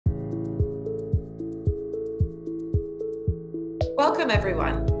Welcome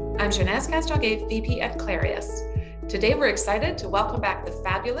everyone. I'm Jeunesse Castonguay, VP at Clarius. Today we're excited to welcome back the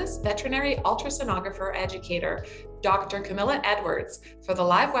fabulous veterinary ultrasonographer educator, Dr. Camilla Edwards, for the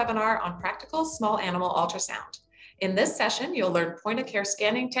live webinar on practical small animal ultrasound. In this session, you'll learn point-of-care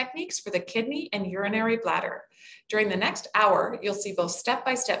scanning techniques for the kidney and urinary bladder. During the next hour, you'll see both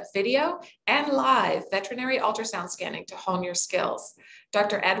step-by-step video and live veterinary ultrasound scanning to hone your skills.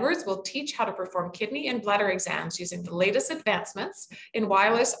 Dr. Edwards will teach how to perform kidney and bladder exams using the latest advancements in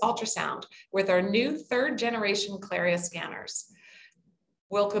wireless ultrasound with our new third-generation Clarius scanners.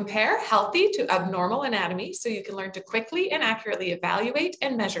 We'll compare healthy to abnormal anatomy so you can learn to quickly and accurately evaluate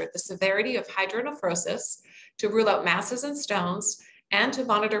and measure the severity of hydronephrosis, to rule out masses and stones, and to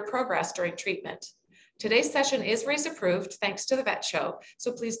monitor progress during treatment. Today's session is RACE approved thanks to the Vet Show,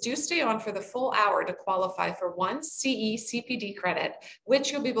 so please do stay on for the full hour to qualify for 1 CE CPD credit,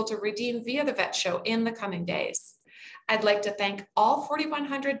 which you'll be able to redeem via the Vet Show in the coming days. I'd like to thank all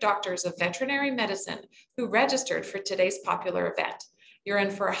 4,100 doctors of veterinary medicine who registered for today's popular event. You're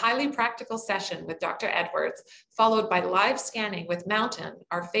in for a highly practical session with Dr. Edwards, followed by live scanning with Mountain,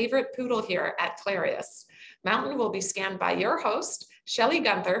 our favorite poodle here at Clarius. Mountain will be scanned by your host, Shelley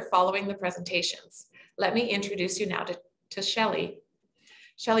Gunther, following the presentations. Let me introduce you now to Shelley.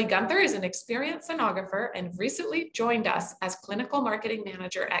 Shelley Gunther is an experienced sonographer and recently joined us as clinical marketing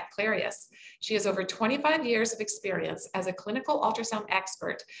manager at Clarius. She has over 25 years of experience as a clinical ultrasound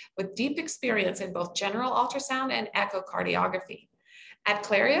expert with deep experience in both general ultrasound and echocardiography. At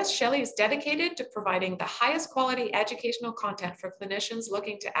Clarius, Shelley is dedicated to providing the highest quality educational content for clinicians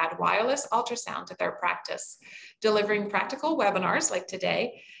looking to add wireless ultrasound to their practice, delivering practical webinars like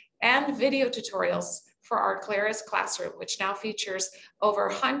today and video tutorials for our Clarius classroom, which now features over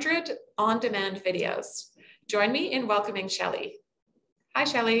 100 on-demand videos. Join me in welcoming Shelley. Hi,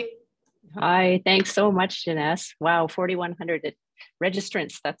 Shelley. Hi, thanks so much, Jeunesse. Wow, 4,100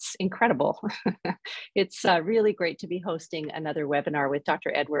 registrants, that's incredible. It's really great to be hosting another webinar with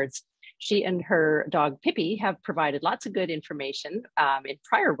Dr. Edwards. She and her dog Pippi have provided lots of good information in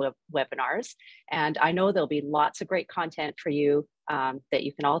prior webinars, and I know there'll be lots of great content for you that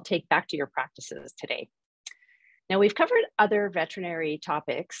you can all take back to your practices today. Now, we've covered other veterinary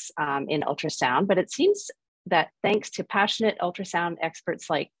topics in ultrasound, but it seems that thanks to passionate ultrasound experts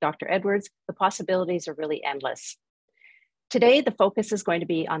like Dr. Edwards, the possibilities are really endless. Today, the focus is going to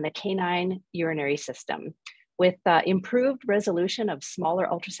be on the canine urinary system. With improved resolution of smaller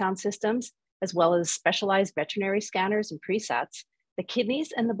ultrasound systems, as well as specialized veterinary scanners and presets, the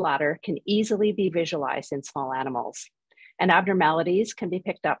kidneys and the bladder can easily be visualized in small animals, and abnormalities can be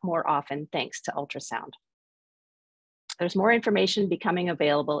picked up more often thanks to ultrasound. There's more information becoming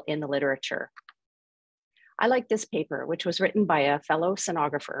available in the literature. I like this paper, which was written by a fellow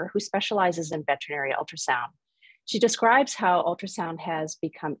sonographer who specializes in veterinary ultrasound. She describes how ultrasound has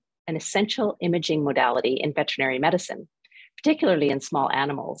become an essential imaging modality in veterinary medicine, particularly in small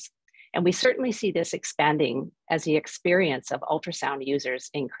animals. And we certainly see this expanding as the experience of ultrasound users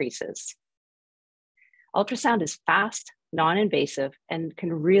increases. Ultrasound is fast, non-invasive, and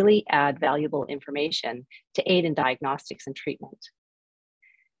can really add valuable information to aid in diagnostics and treatment.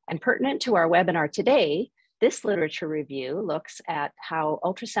 And pertinent to our webinar today, this literature review looks at how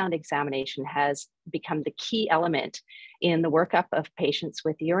ultrasound examination has become the key element in the workup of patients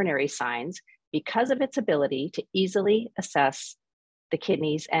with urinary signs because of its ability to easily assess the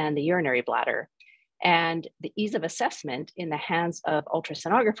kidneys and the urinary bladder, and the ease of assessment in the hands of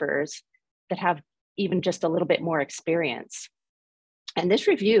ultrasonographers that have even just a little bit more experience. And this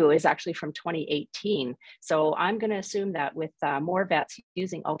review is actually from 2018. So I'm going to assume that with more vets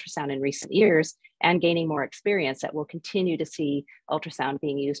using ultrasound in recent years and gaining more experience, that we'll continue to see ultrasound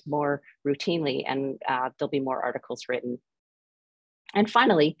being used more routinely, and there'll be more articles written. And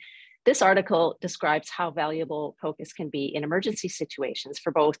finally, this article describes how valuable POCUS can be in emergency situations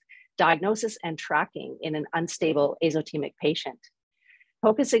for both diagnosis and tracking in an unstable azotemic patient.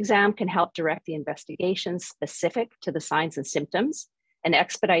 POCUS exam can help direct the investigations specific to the signs and symptoms and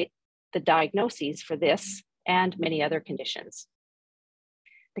expedite the diagnoses for this and many other conditions.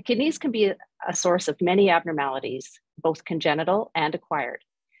 The kidneys can be a source of many abnormalities, both congenital and acquired,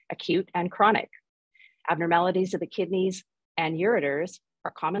 acute and chronic. Abnormalities of the kidneys and ureters are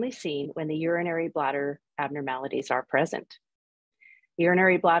commonly seen when the urinary bladder abnormalities are present. The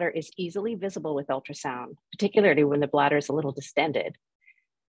urinary bladder is easily visible with ultrasound, particularly when the bladder is a little distended.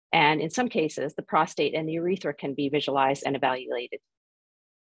 And in some cases, the prostate and the urethra can be visualized and evaluated.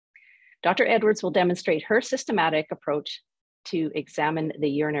 Dr. Edwards will demonstrate her systematic approach to examine the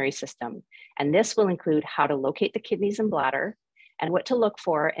urinary system, and this will include how to locate the kidneys and bladder and what to look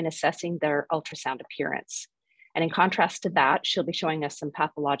for in assessing their ultrasound appearance. And in contrast to that, she'll be showing us some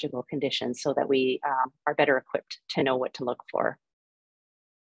pathological conditions so that we are better equipped to know what to look for.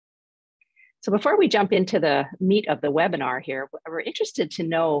 So before we jump into the meat of the webinar here, we're interested to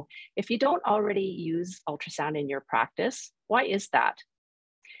know if you don't already use ultrasound in your practice, why is that?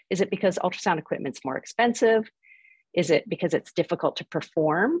 Is it because ultrasound equipment's more expensive? Is it because it's difficult to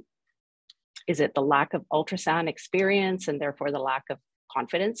perform? Is it the lack of ultrasound experience and therefore the lack of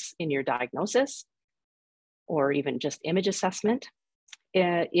confidence in your diagnosis? Or even just image assessment?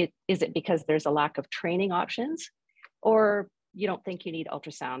 Is it because there's a lack of training options, or you don't think you need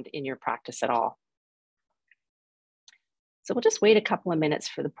ultrasound in your practice at all? So we'll just wait a couple of minutes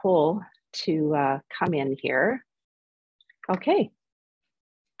for the poll to come in here. Okay.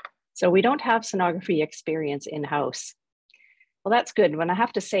 So we don't have sonography experience in-house. Well, that's good. When I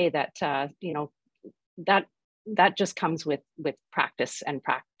have to say that, that just comes with practice. And,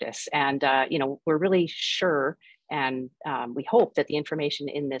 we're really sure and we hope that the information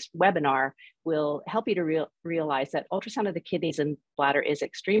in this webinar will help you to realize that ultrasound of the kidneys and bladder is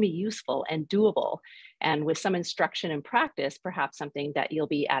extremely useful and doable. And with some instruction and practice, perhaps something that you'll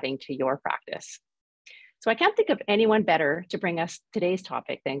be adding to your practice. So I can't think of anyone better to bring us today's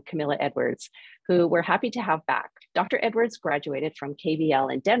topic than Camilla Edwards, who we're happy to have back. Dr. Edwards graduated from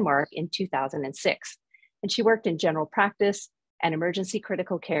KVL in Denmark in 2006. And she worked in general practice and emergency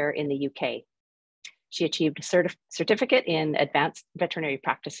critical care in the UK. She achieved a certificate in advanced veterinary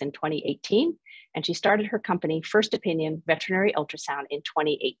practice in 2018, and she started her company, First Opinion Veterinary Ultrasound, in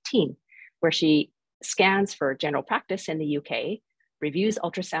 2018, where she scans for general practice in the UK, reviews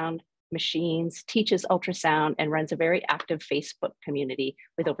ultrasound machines, teaches ultrasound, and runs a very active Facebook community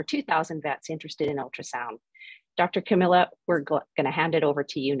with over 2,000 vets interested in ultrasound. Dr. Camilla, we're going to hand it over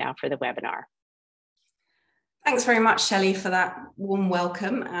to you now for the webinar. Thanks very much, Shelley, for that warm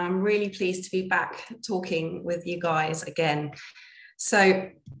welcome. I'm really pleased to be back talking with you guys again. So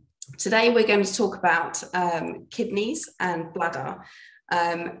today we're going to talk about kidneys and bladder.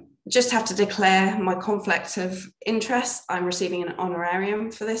 Just have to declare my conflict of interest. I'm receiving an honorarium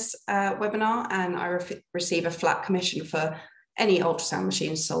for this webinar, and I receive a flat commission for any ultrasound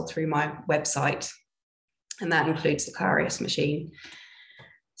machine sold through my website, and that includes the Clarius machine.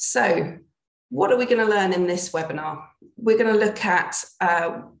 So what are we going to learn in this webinar? We're going to look at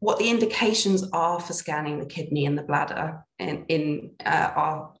what the indications are for scanning the kidney and the bladder in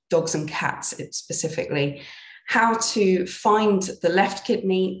our dogs and cats specifically. How to find the left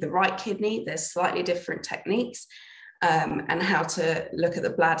kidney, the right kidney, there's slightly different techniques, and how to look at the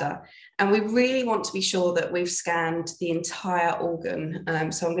bladder. And we really want to be sure that we've scanned the entire organ.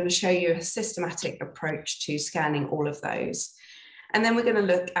 So I'm going to show you a systematic approach to scanning all of those. And then we're going to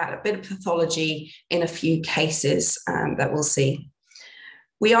look at a bit of pathology in a few cases that we'll see.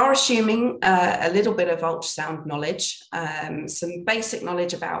 We are assuming a little bit of ultrasound knowledge, some basic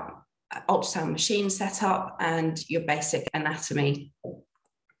knowledge about ultrasound machine setup and your basic anatomy.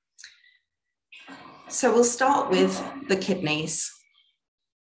 So we'll start with the kidneys.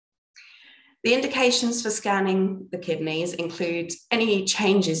 The indications for scanning the kidneys include any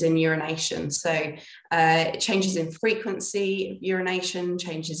changes in urination. So changes in frequency of urination,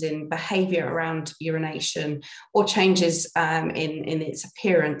 changes in behavior around urination, or changes in its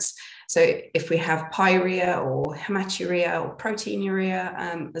appearance. So if we have pyuria or hematuria or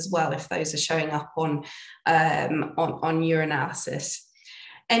proteinuria as well, if those are showing up on urinalysis.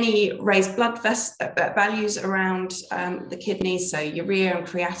 Any raised blood values around the kidneys, so urea and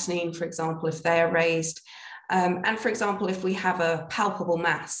creatinine, for example, if they're raised. And for example, if we have a palpable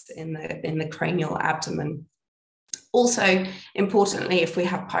mass in the cranial abdomen. Also, importantly, if we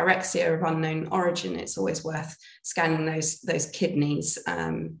have pyrexia of unknown origin, it's always worth scanning those kidneys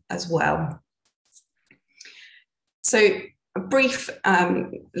as well. So a brief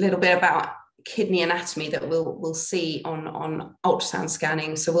little bit about kidney anatomy that we'll see on ultrasound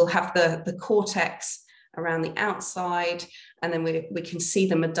scanning. So we'll have the cortex around the outside, and then we can see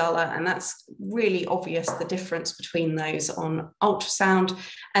the medulla, and that's really obvious, the difference between those on ultrasound.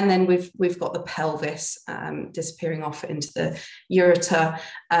 And then we've got the pelvis disappearing off into the ureter.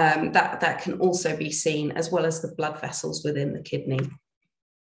 That can also be seen, as well as the blood vessels within the kidney.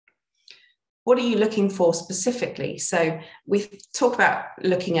 What are you looking for specifically? So we talk about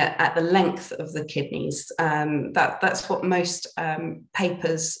looking at the length of the kidneys. That's what most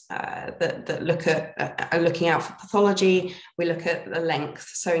papers that look at are looking out for pathology. We look at the length.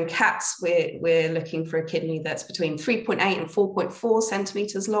 So in cats, we're looking for a kidney that's between 3.8 and 4.4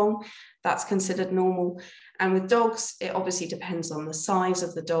 centimeters long. That's considered normal. And with dogs, it obviously depends on the size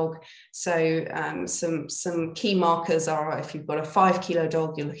of the dog. So some key markers are, if you've got a 5-kilo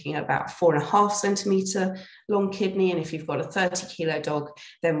dog, you're looking at about 4.5 centimetre long kidney. And if you've got a 30-kilo dog,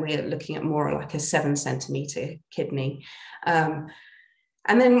 then we're looking at more like a 7 centimetre kidney. And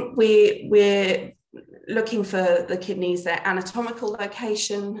then we're looking for the kidneys, their anatomical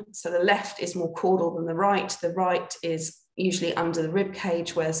location. So the left is more caudal than the right. The right is usually under the rib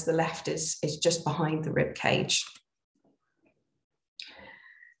cage, whereas the left is just behind the rib cage.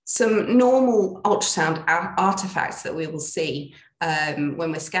 Some normal ultrasound artifacts that we will see when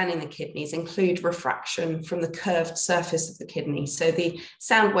we're scanning the kidneys include refraction from the curved surface of the kidney. So the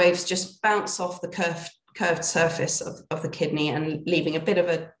sound waves just bounce off the curved surface of the kidney and leaving a bit of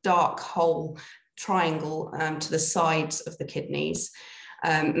a dark hole triangle to the sides of the kidneys.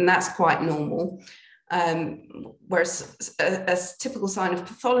 And that's quite normal. Whereas a typical sign of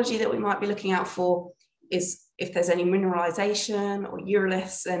pathology that we might be looking out for is if there's any mineralization or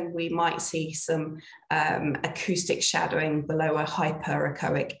uroliths, then we might see some acoustic shadowing below a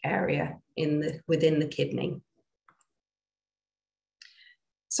hyperechoic area within the kidney.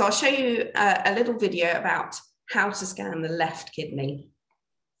 So I'll show you a little video about how to scan the left kidney.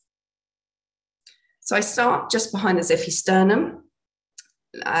 So I start just behind the xiphisternum,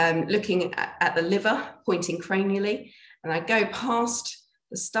 looking at the liver, pointing cranially, and I go past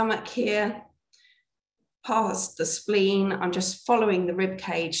the stomach here, past the spleen. I'm just following the rib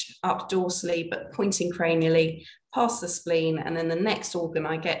cage up dorsally, but pointing cranially, past the spleen, and then the next organ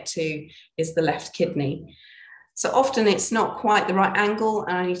I get to is the left kidney. So often it's not quite the right angle,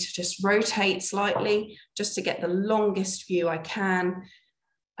 and I need to just rotate slightly just to get the longest view I can.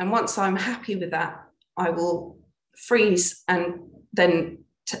 And once I'm happy with that, I will freeze and then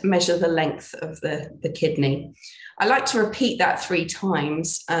measure the length of the kidney. I like to repeat that 3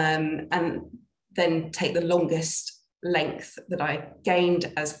 times and then take the longest length that I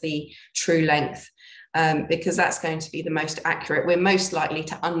gained as the true length, because that's going to be the most accurate. We're most likely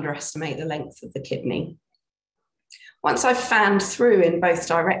to underestimate the length of the kidney. Once I've fanned through in both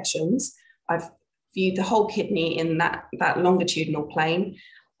directions, I've viewed the whole kidney in that longitudinal plane.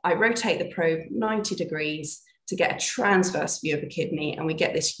 I rotate the probe 90 degrees to get a transverse view of the kidney, and we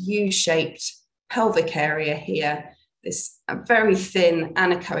get this U-shaped pelvic area here. This very thin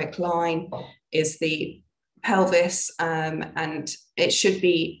anechoic line is the pelvis, and it should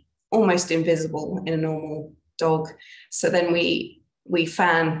be almost invisible in a normal dog. So then we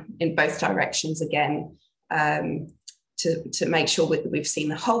fan in both directions again to make sure we've seen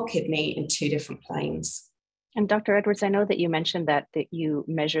the whole kidney in 2 different planes. And Dr. Edwards, I know that you mentioned that you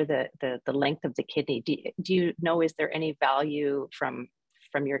measure the length of the kidney. Do you know, is there any value from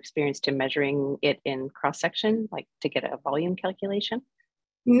your experience to measuring it in cross-section, like to get a volume calculation?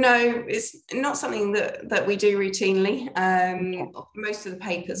 No, it's not something that we do routinely. Okay. Most of the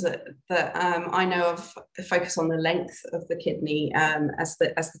papers that I know of focus on the length of the kidney as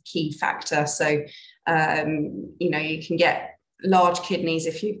the key factor. So, you know, you can get large kidneys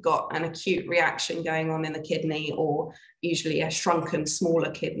if you've got an acute reaction going on in the kidney, or usually a shrunken,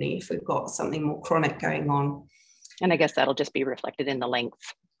 smaller kidney if we've got something more chronic going on. And I guess that'll just be reflected in the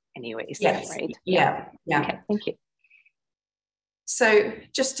length anyways, yes. Right? Yeah. Okay, thank you. So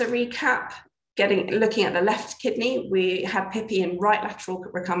just to recap, looking at the left kidney, we had Pippi in right lateral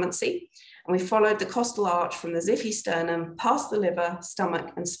recumbency, and we followed the costal arch from the xiphisternum past the liver,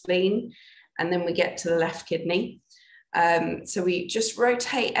 stomach and spleen, and then we get to the left kidney. So we just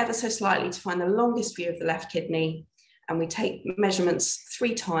rotate ever so slightly to find the longest view of the left kidney, and we take measurements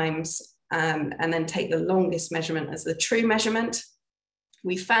 3 times and then take the longest measurement as the true measurement.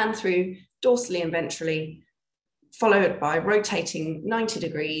 We fan through dorsally and ventrally, followed by rotating 90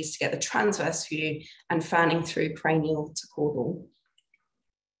 degrees to get the transverse view and fanning through cranial to caudal.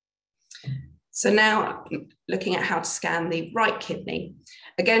 So now looking at how to scan the right kidney.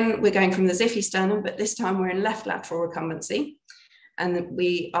 Again, we're going from the xiphisternum, but this time we're in left lateral recumbency. And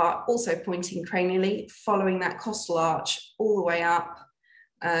we are also pointing cranially, following that costal arch all the way up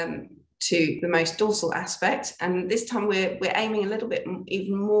to the most dorsal aspect. And this time we're aiming a little bit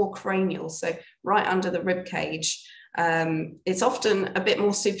even more cranial, so right under the rib cage. It's often a bit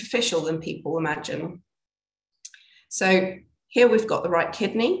more superficial than people imagine. So here we've got the right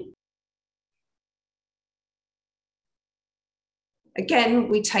kidney. Again,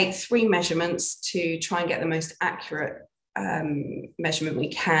 we take 3 measurements to try and get the most accurate measurement we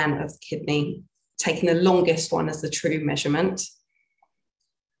can of the kidney, taking the longest one as the true measurement.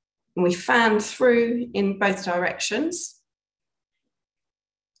 And we fan through in both directions.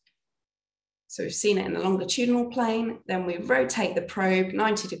 So we've seen it in the longitudinal plane, then we rotate the probe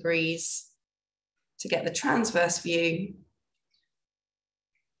 90 degrees to get the transverse view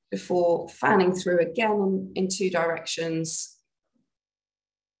before fanning through again in 2 directions.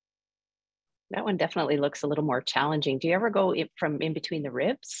 That one definitely looks a little more challenging. Do you ever go from in between the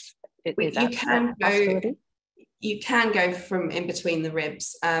ribs? You can go from in between the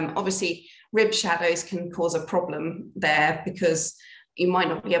ribs. Obviously, rib shadows can cause a problem there because you might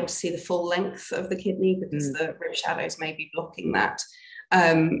not be able to see the full length of the kidney because the rib shadows may be blocking that.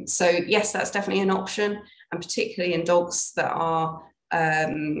 So yes, that's definitely an option, and particularly in dogs that are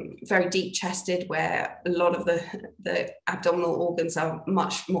very deep chested, where a lot of the abdominal organs are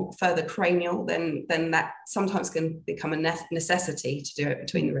much more further cranial, then that sometimes can become a necessity to do it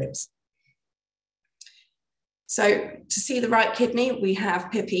between the ribs. So to see the right kidney, we have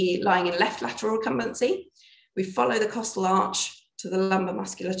Pippi lying in left lateral recumbency. We follow the costal arch to the lumbar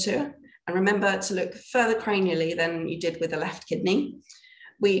musculature, and remember to look further cranially than you did with the left kidney.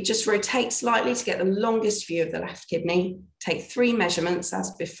 We just rotate slightly to get the longest view of the left kidney, take 3 measurements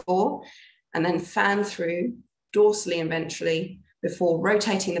as before, and then fan through dorsally and ventrally before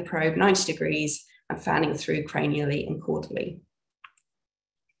rotating the probe 90 degrees and fanning through cranially and caudally.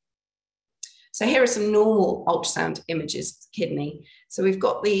 So here are some normal ultrasound images of the kidney. So we've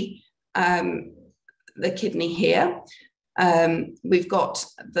got the kidney here. We've got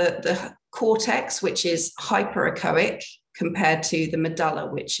the cortex, which is hyperechoic, compared to the medulla,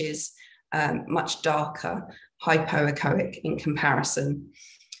 which is much darker, hypoechoic in comparison.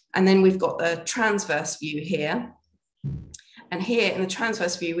 And then we've got the transverse view here. And here in the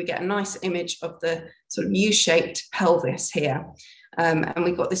transverse view, we get a nice image of the sort of U-shaped pelvis here. And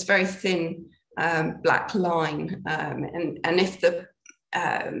we've got this very thin black line. And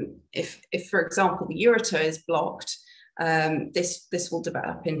if, for example, the ureter is blocked, this will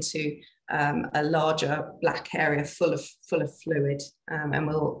develop into a larger black area full of fluid, and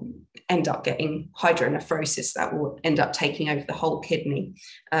we'll end up getting hydronephrosis that will end up taking over the whole kidney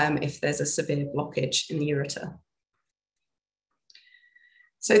if there's a severe blockage in the ureter.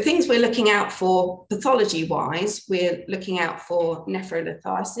 So things we're looking out for pathology-wise, we're looking out for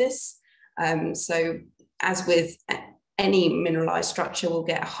nephrolithiasis. So as with any mineralized structure, we'll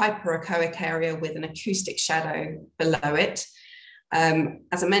get a hyperechoic area with an acoustic shadow below it.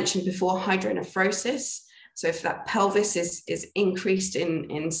 As I mentioned before, hydronephrosis. So if that pelvis is increased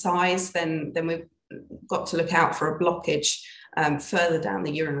in size, then we've got to look out for a blockage further down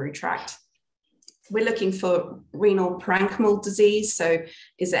the urinary tract. We're looking for renal parenchymal disease. So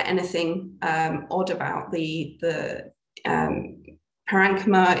is there anything odd about the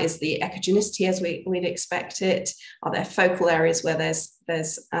parenchyma? Is the echogenicity as we'd expect it? Are there focal areas where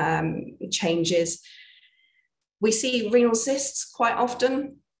there's changes? We see renal cysts quite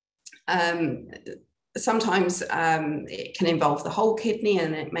often. Sometimes it can involve the whole kidney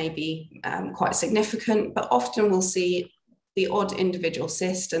and it may be quite significant, but often we'll see the odd individual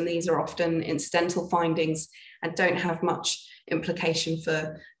cyst, and these are often incidental findings and don't have much implication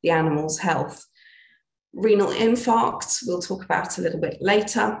for the animal's health. Renal infarcts, we'll talk about a little bit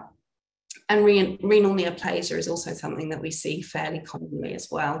later. And renal neoplasia is also something that we see fairly commonly as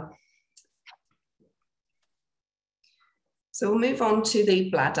well. So we'll move on to the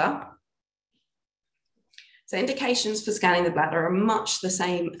bladder. So indications for scanning the bladder are much the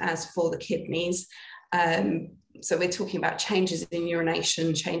same as for the kidneys. So we're talking about changes in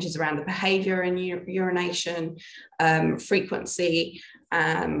urination, changes around the behavior in urination, frequency,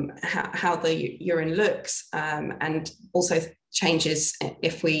 how the urine looks, and also changes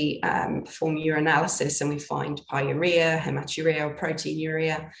if we perform urinalysis and we find pyuria, hematuria, or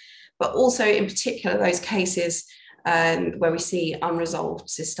proteinuria, but also in particular those cases where we see unresolved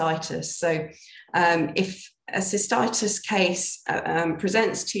cystitis. So if a cystitis case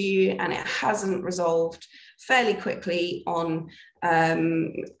presents to you and it hasn't resolved fairly quickly on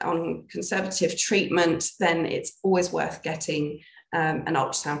conservative treatment, then it's always worth getting an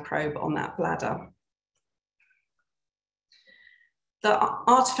ultrasound probe on that bladder. The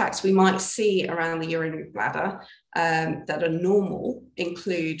artifacts we might see around the urinary bladder that are normal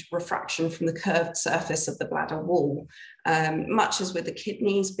include refraction from the curved surface of the bladder wall. Much as with the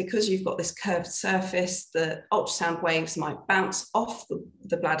kidneys, because you've got this curved surface, the ultrasound waves might bounce off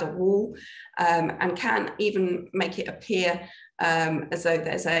the bladder wall and can even make it appear as though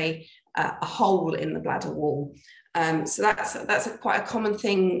there's a hole in the bladder wall. So that's quite a common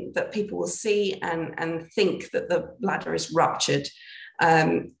thing that people will see and think that the bladder is ruptured.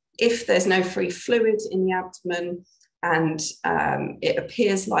 If there's no free fluid in the abdomen and it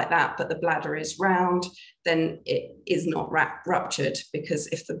appears like that, but the bladder is round, then it is not ruptured, because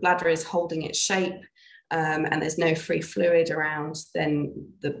if the bladder is holding its shape, and there's no free fluid around, then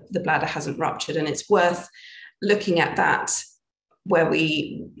the bladder hasn't ruptured. And it's worth looking at that where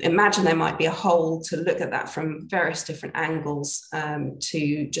we imagine there might be a hole, to look at that from various different angles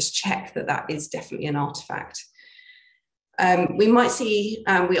to just check that that is definitely an artifact. We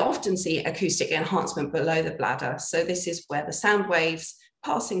often see acoustic enhancement below the bladder. So this is where the sound waves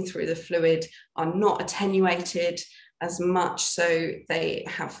passing through the fluid are not attenuated as much, so they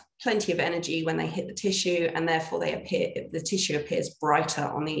have plenty of energy when they hit the tissue, and therefore the tissue appears brighter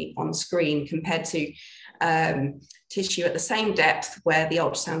on screen compared to tissue at the same depth where the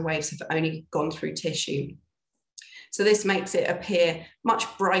ultrasound waves have only gone through tissue. So this makes it appear much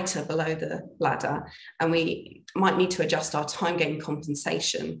brighter below the bladder, and we might need to adjust our time gain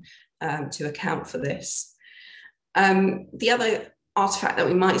compensation to account for this. The other artifact that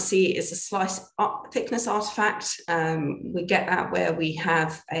we might see is a slice thickness artifact. We get that where we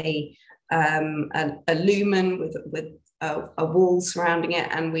have a lumen with a wall surrounding it,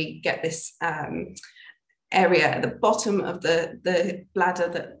 and we get this area at the bottom of the bladder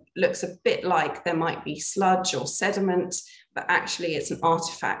that looks a bit like there might be sludge or sediment, but actually it's an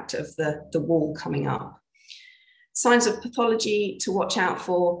artifact of the wall coming up. Signs of pathology to watch out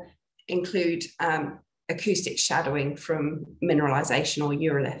for include acoustic shadowing from mineralization or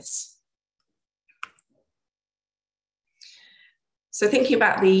uroliths. So thinking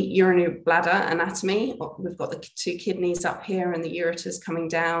about the urinary bladder anatomy, we've got the two kidneys up here and the ureters coming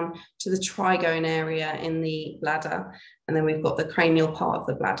down to the trigone area in the bladder. And then we've got the cranial part of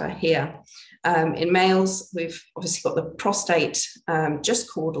the bladder here. In males, we've obviously got the prostate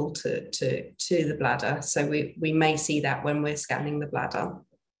just caudal to the bladder. So we may see that when we're scanning the bladder.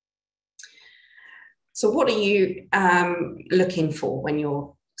 So what are you looking for when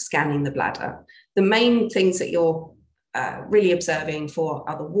you're scanning the bladder? The main things that you're really observing for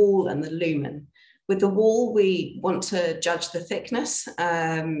are the wall and the lumen. With the wall, we want to judge the thickness.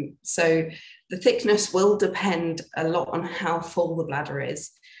 So the thickness will depend a lot on how full the bladder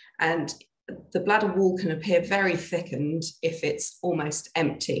is. And the bladder wall can appear very thickened if it's almost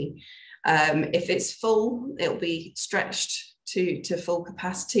empty. If it's full, it'll be stretched to full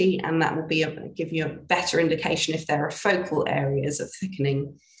capacity, and that will give you a better indication if there are focal areas of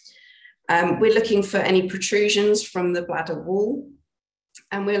thickening. We're looking for any protrusions from the bladder wall,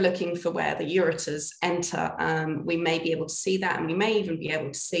 and we're looking for where the ureters enter. We may be able to see that, and we may even be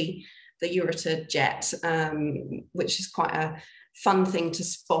able to see the ureter jet, which is quite a fun thing to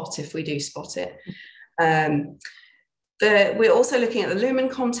spot if we do spot it. We're also looking at the lumen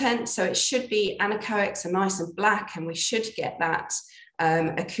content, so it should be anechoic, so nice and black, and we should get that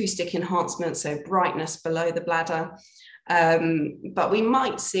acoustic enhancement, so brightness below the bladder. But we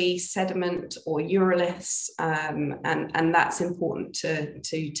might see sediment or uroliths, and that's important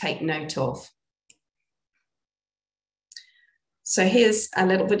to take note of. So here's a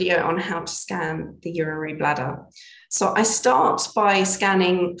little video on how to scan the urinary bladder. So I start by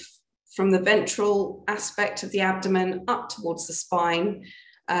scanning from the ventral aspect of the abdomen up towards the spine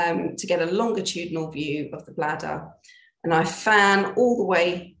to get a longitudinal view of the bladder. And I fan all the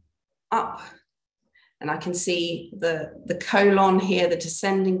way up, and I can see the colon here, the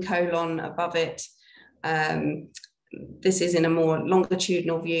descending colon above it. This is in a more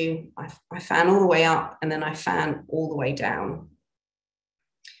longitudinal view. I fan all the way up, and then I fan all the way down.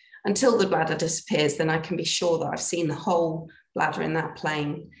 Until the bladder disappears, then I can be sure that I've seen the whole bladder in that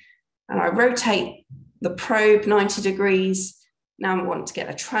plane. And I rotate the probe 90 degrees. Now I want to get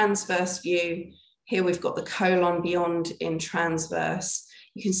a transverse view. Here we've got the colon beyond in transverse.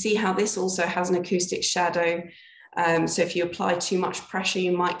 You can see how this also has an acoustic shadow. So if you apply too much pressure,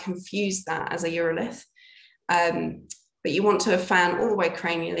 you might confuse that as a urolith. But you want to fan all the way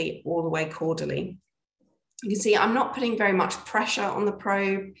cranially, all the way caudally. You can see I'm not putting very much pressure on the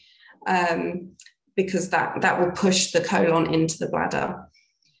probe because that will push the colon into the bladder.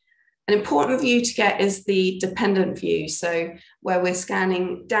 An important view to get is the dependent view, so where we're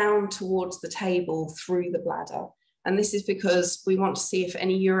scanning down towards the table through the bladder. And this is because we want to see if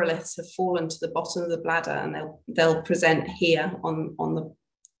any uroliths have fallen to the bottom of the bladder, and they'll present here on the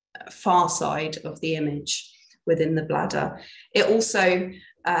far side of the image within the bladder. It also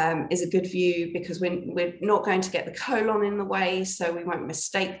is a good view because we're not going to get the colon in the way, so we won't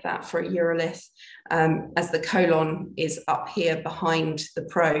mistake that for a urolith, as the colon is up here behind the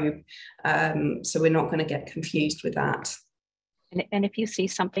probe, so we're not going to get confused with that. And if you see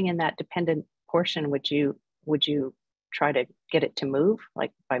something in that dependent portion, would you try to get it to move,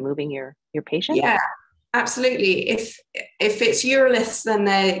 like by moving your patient? Absolutely. If it's uroliths, then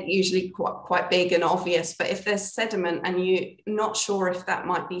they're usually quite big and obvious. But if there's sediment and you're not sure if that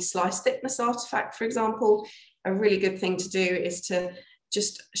might be slice thickness artifact, for example, a really good thing to do is to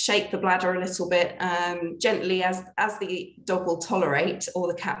just shake the bladder a little bit gently as the dog will tolerate, or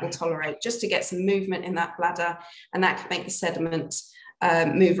the cat will tolerate, just to get some movement in that bladder, and that can make the sediment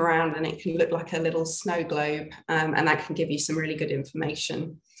move around, and it can look like a little snow globe, and that can give you some really good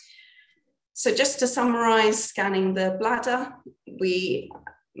information. So just to summarize scanning the bladder, we're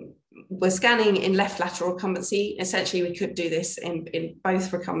scanning in left lateral recumbency. Essentially, we could do this in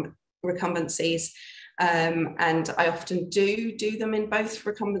both recumbencies. And I often do them in both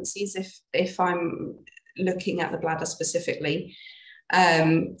recumbencies if I'm looking at the bladder specifically.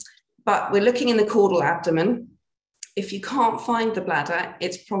 But we're looking in the caudal abdomen. If you can't find the bladder,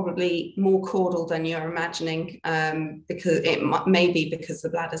 it's probably more caudal than you're imagining, because it may be because the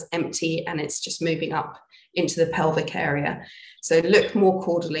bladder's empty and it's just moving up into the pelvic area. So look more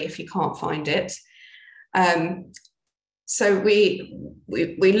caudally if you can't find it. So we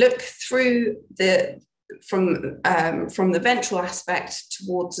look through from the ventral aspect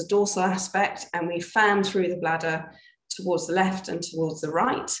towards the dorsal aspect, and we fan through the bladder towards the left and towards the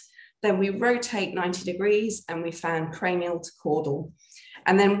right. Then we rotate 90 degrees and we fan cranial to caudal.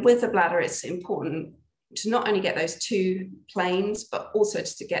 And then with the bladder, it's important to not only get those two planes, but also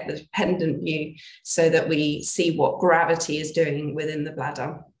to get the dependent view so that we see what gravity is doing within the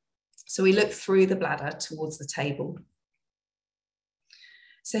bladder. So we look through the bladder towards the table.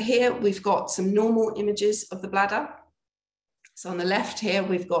 So here we've got some normal images of the bladder. So on the left here,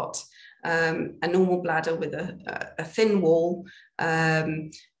 we've got a normal bladder with a thin wall.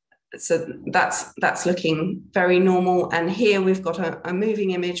 So that's looking very normal. And here we've got a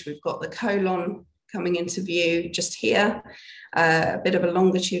moving image. We've got the colon coming into view just here, a bit of a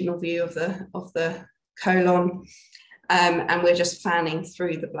longitudinal view of the colon. And we're just fanning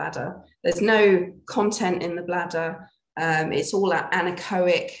through the bladder. There's no content in the bladder. It's all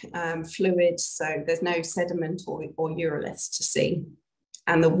anechoic fluid, so there's no sediment or uroliths to see.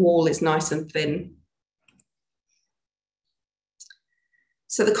 And the wall is nice and thin.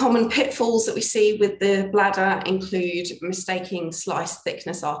 So the common pitfalls that we see with the bladder include mistaking slice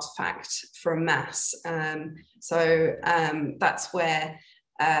thickness artifact for a mass. That's where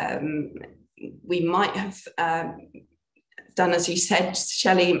we might have done, as you said,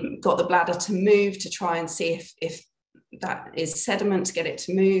 Shelley, got the bladder to move to try and see if that is sediment, to get it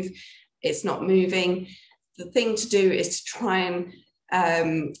to move. It's not moving. The thing to do is to try and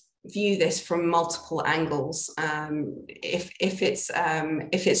view this from multiple angles. If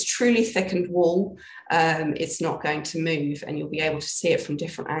it's truly thickened wall, it's not going to move, and you'll be able to see it from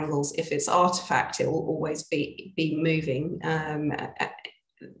different angles. If it's artifact, it will always be moving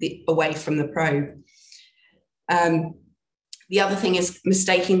away from the probe. The other thing is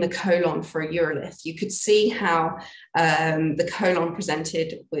mistaking the colon for a urolith. You could see how the colon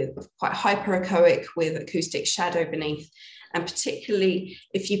presented with quite hyperechoic with acoustic shadow beneath. And particularly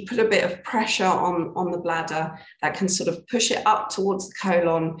if you put a bit of pressure on the bladder, that can sort of push it up towards the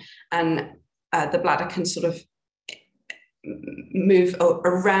colon, and the bladder can sort of move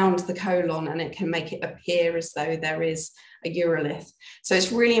around the colon, and it can make it appear as though there is a urolith. So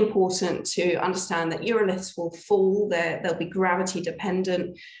it's really important to understand that uroliths will fall. They'll be gravity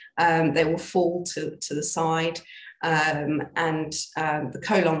dependent. They will fall to the side, and the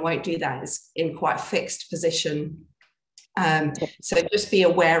colon won't do that. It's in quite fixed position. So just be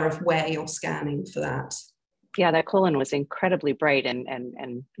aware of where you're scanning for that. Yeah, that colon was incredibly bright,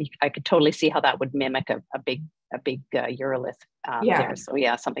 and I could totally see how that would mimic a big urolith there. So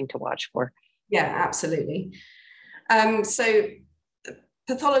yeah, something to watch for. Yeah, absolutely. So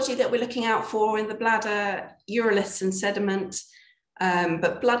pathology that we're looking out for in the bladder, uroliths and sediment,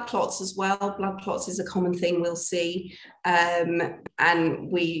 but blood clots as well. Blood clots is a common thing we'll see,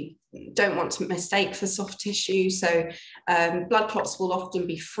 and we don't want to mistake for soft tissue. So blood clots will often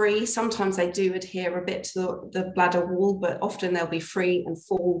be free. Sometimes they do adhere a bit to the bladder wall, but often they'll be free and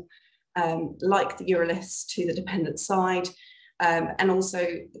fall like the uroliths to the dependent side. And also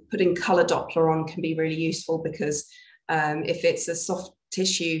putting colour Doppler on can be really useful, because if it's a soft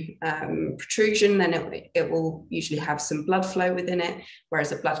tissue protrusion, then it will usually have some blood flow within it,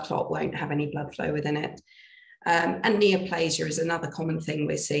 whereas a blood clot won't have any blood flow within it. And neoplasia is another common thing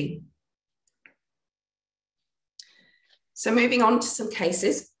we're seeing. So moving on to some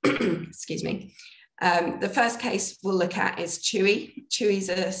cases, excuse me. The first case we'll look at is Chewy. Chewy's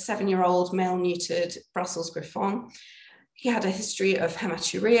a 7-year-old male-neutered Brussels Griffon. He had a history of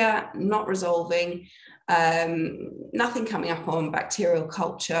hematuria, not resolving, nothing coming up on bacterial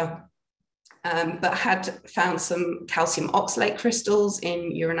culture. but had found some calcium oxalate crystals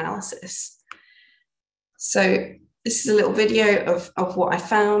in urinalysis. So this is a little video of what I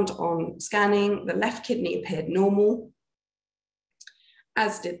found on scanning. The left kidney appeared normal,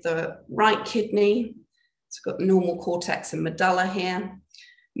 as did the right kidney. So we've got normal cortex and medulla here,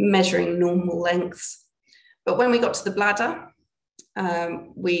 measuring normal lengths. But when we got to the bladder,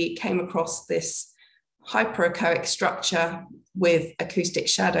 we came across this hyperechoic structure with acoustic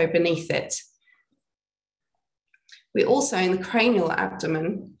shadow beneath it. We also, in the cranial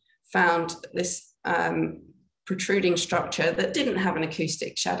abdomen, found this protruding structure that didn't have an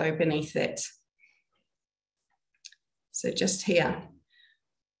acoustic shadow beneath it. So just here.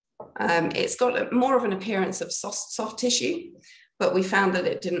 It's got more of an appearance of soft tissue, but we found that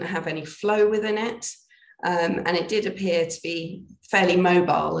it didn't have any flow within it, and it did appear to be fairly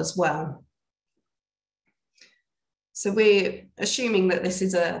mobile as well. So we're assuming that this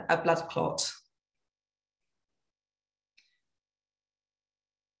is a blood clot.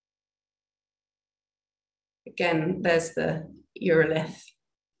 Again, there's the urolith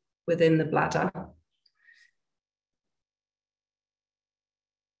within the bladder.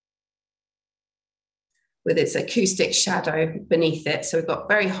 With its acoustic shadow beneath it. So we've got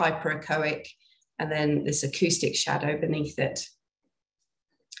very hyperechoic and then this acoustic shadow beneath it.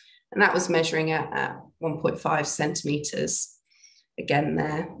 And that was measuring at 1.5 centimeters, again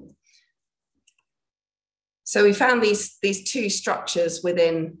there. So we found these two structures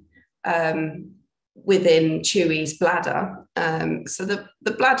within Chewy's bladder. So the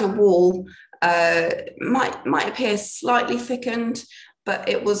bladder wall might appear slightly thickened, but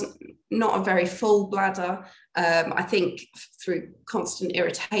it was not a very full bladder. I think through constant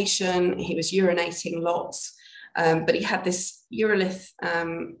irritation, he was urinating lots, but he had this urolith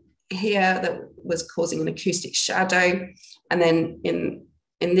here that was causing an acoustic shadow. And then in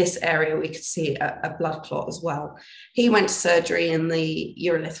this area, we could see a blood clot as well. He went to surgery and the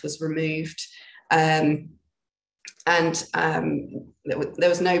urolith was removed. There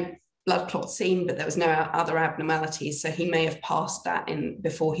was no blood clot seen, but there was no other abnormalities. So he may have passed that in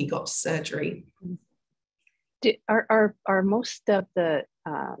before he got to surgery. Are most of the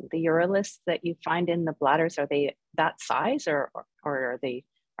uroliths that you find in the bladders, are they that size, or are they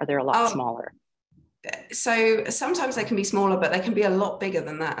a lot smaller? So sometimes they can be smaller, but they can be a lot bigger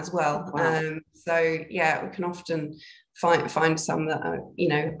than that as well. Wow. So yeah, we can often find some that are, you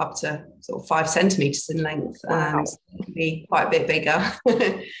know, up to sort of 5 centimeters in length. Wow. So they can be quite a bit bigger.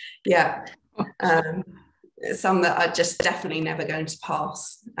 Yeah. Some that are just definitely never going to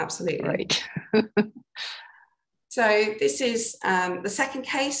pass. Absolutely. Right. So this is the second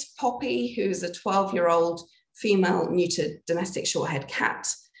case, Poppy, who's a 12-year-old female neutered domestic shorthair cat,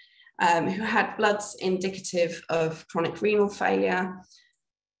 who had bloods indicative of chronic renal failure.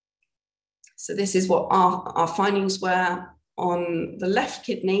 So this is what our findings were. On the left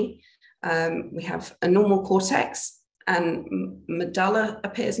kidney, we have a normal cortex and medulla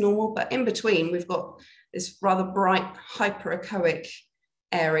appears normal, but in between we've got this rather bright hyperechoic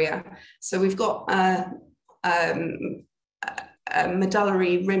area. So we've got a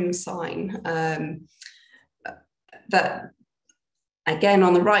medullary rim sign that, again,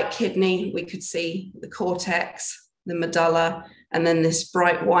 on the right kidney, we could see the cortex, the medulla, and then this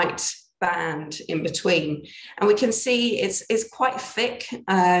bright white band in between. And we can see it's quite thick.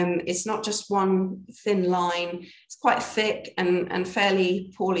 It's not just one thin line. It's quite thick and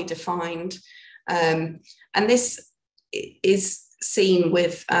fairly poorly defined. And this is seen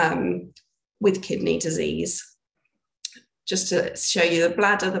with kidney disease. Just to show you the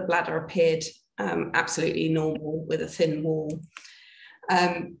bladder appeared absolutely normal with a thin wall.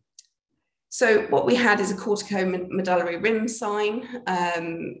 So what we had is a corticomedullary rim sign.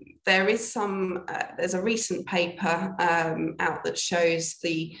 There's a recent paper out that shows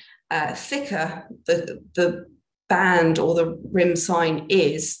the thicker the band or the rim sign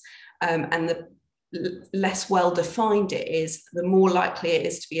is, and the less well defined it is, the more likely it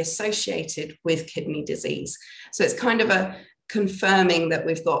is to be associated with kidney disease. So it's kind of a confirming that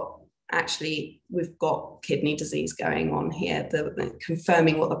we've got kidney disease going on here,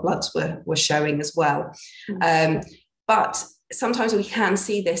 confirming what the bloods were showing as well. But sometimes we can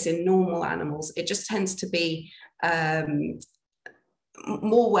see this in normal animals. It just tends to be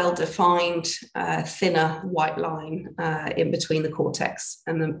more well-defined, thinner white line in between the cortex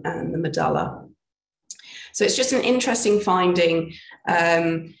and the medulla. So it's just an interesting finding.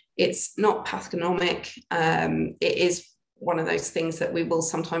 It's not pathognomic. It is one of those things that we will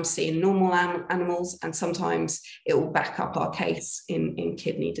sometimes see in normal animals, and sometimes it will back up our case in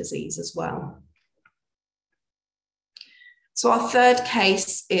kidney disease as well. So our third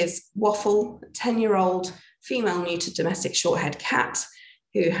case is Waffle, 10-year-old female neutered domestic short-haired cat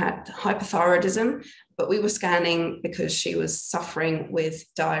who had hypothyroidism, but we were scanning because she was suffering with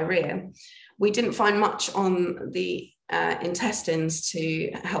diarrhea. We didn't find much on the intestines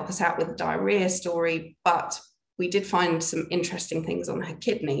to help us out with the diarrhea story, but we did find some interesting things on her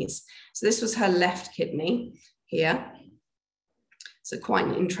kidneys. So this was her left kidney here. So quite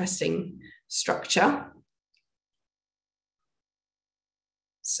an interesting structure.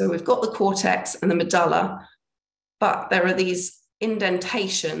 So we've got the cortex and the medulla, but there are these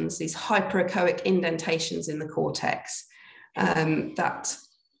indentations, these hyperechoic indentations in the cortex that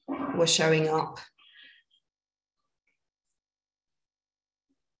were showing up.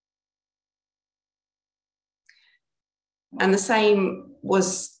 And the same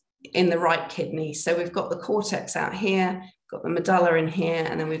was in the right kidney. So we've got the cortex out here, got the medulla in here,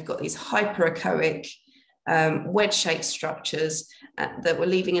 and then we've got these hyperechoic wedge-shaped structures that were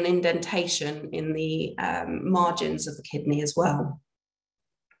leaving an indentation in the margins of the kidney as well.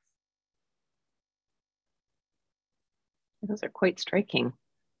 Those are quite striking.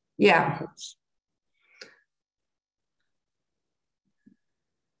 Yeah.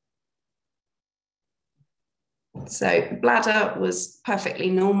 So bladder was perfectly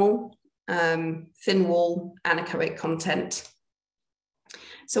normal, thin wall, anechoic content.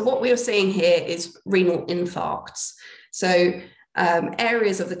 So what we are seeing here is renal infarcts. So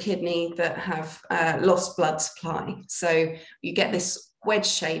areas of the kidney that have lost blood supply. So you get this wedge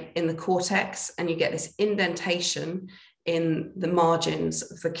shape in the cortex and you get this indentation in the margins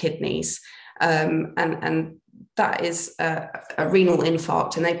of the kidneys. And that is a renal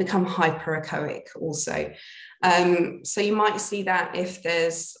infarct, and they become hyperechoic also. So you might see that if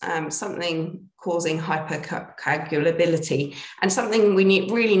there's something causing hypercoagulability, and something we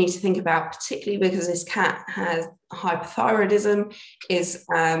really need to think about, particularly because this cat has hypothyroidism, is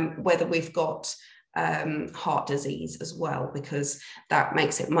whether we've got heart disease as well, because that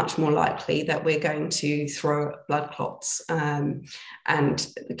makes it much more likely that we're going to throw blood clots. And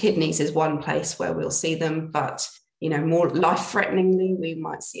the kidneys is one place where we'll see them, but more life-threateningly, we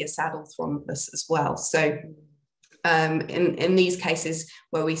might see a saddle thrombus as well. So in these cases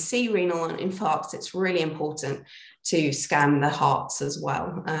where we see renal infarcts, it's really important to scan the hearts as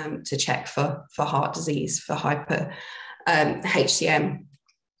well, to check for heart disease, for HCM.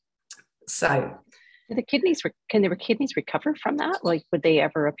 So can the kidneys recover from that? Like, would they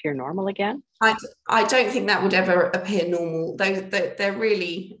ever appear normal again? I don't think that would ever appear normal. They're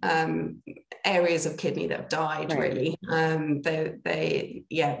really areas of kidney that have died, right. Really.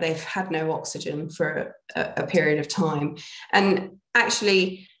 They've had no oxygen for a period of time. And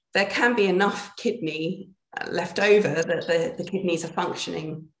actually, there can be enough kidney left over that the kidneys are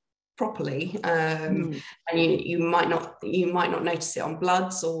functioning properly, and you might not notice it on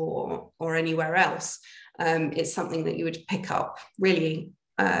bloods or anywhere else. It's something that you would pick up really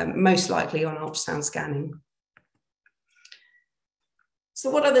most likely on ultrasound scanning. So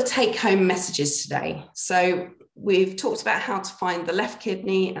what are the take-home messages today? So we've talked about how to find the left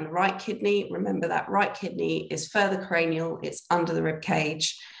kidney and the right kidney. Remember that right kidney is further cranial, it's under the rib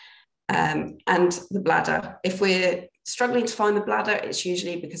cage, and the bladder. If we're struggling to find the bladder, it's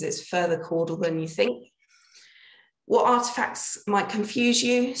usually because it's further caudal than you think. What artifacts might confuse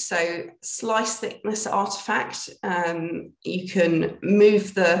you? So slice thickness artifact, you can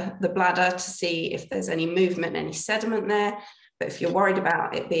move the bladder to see if there's any movement, any sediment there. But if you're worried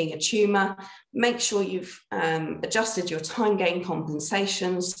about it being a tumour, make sure you've adjusted your time gain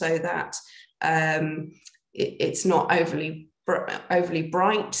compensation so that it's not overly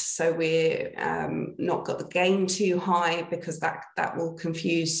bright, so we're not got the gain too high, because that will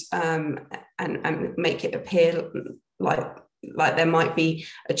confuse and make it appear like there might be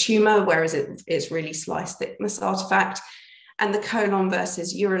a tumour, whereas it's really slice thickness artifact. And the colon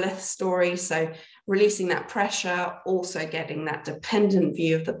versus urolith story, so releasing that pressure, also getting that dependent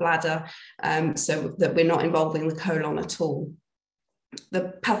view of the bladder, so that we're not involving the colon at all.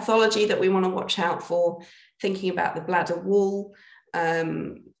 The pathology that we want to watch out for, thinking about the bladder wall,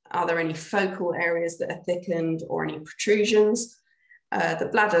 are there any focal areas that are thickened or any protrusions? The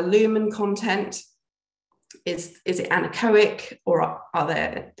bladder lumen content, is it anechoic, or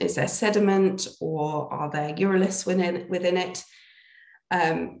is there sediment, or are there uroliths within it?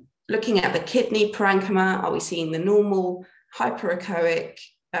 Looking at the kidney parenchyma, are we seeing the normal hyperechoic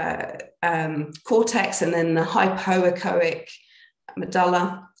cortex and then the hypoechoic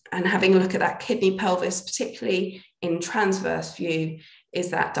medulla? And having a look at that kidney pelvis, particularly in transverse view, is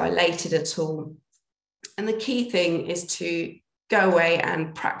that dilated at all? And the key thing is to go away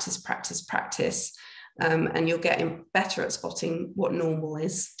and practice and you're getting better at spotting what normal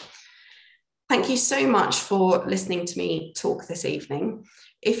is. Thank you so much for listening to me talk this evening.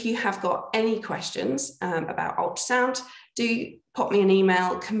 If you have got any questions about ultrasound, do pop me an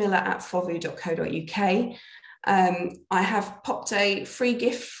email, camilla@fovu.co.uk. I have popped a free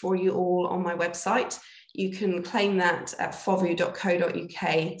gift for you all on my website. You can claim that at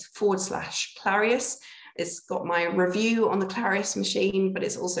fovu.co.uk/Clarius. It's got my review on the Clarius machine, but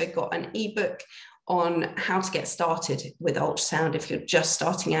it's also got an ebook on how to get started with ultrasound if you're just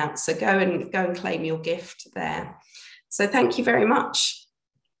starting out. So go and claim your gift there. So thank you very much.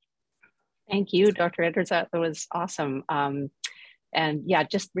 Thank you, Dr. Edwards. That was awesome. And yeah,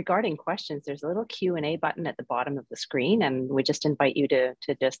 just regarding questions, there's a little Q&A button at the bottom of the screen, and we just invite you to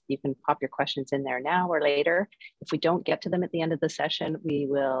you can pop your questions in there now or later. If we don't get to them at the end of the session, we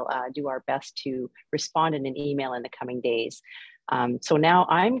will do our best to respond in an email in the coming days. So now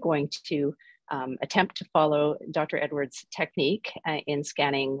I'm going to attempt to follow Dr. Edwards' technique in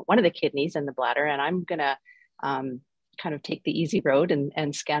scanning one of the kidneys and the bladder, and I'm gonna kind of take the easy road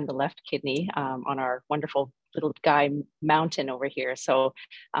and scan the left kidney on our wonderful little guy mountain over here. So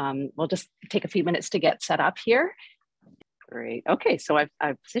we'll just take a few minutes to get set up here. Great. Okay, so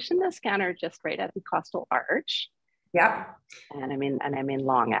I've positioned the scanner just right at the costal arch. Yeah. And I'm in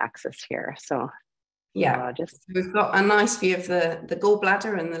long axis here. So yeah, we've got a nice view of the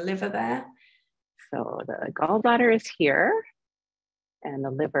gallbladder and the liver there. So the gallbladder is here and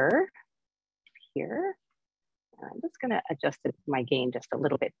the liver here. I'm just going to adjust my gain just a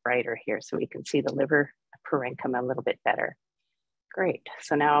little bit brighter here so we can see the liver parenchyma a little bit better. Great.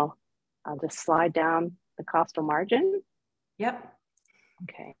 So now I'll just slide down the costal margin. Yep.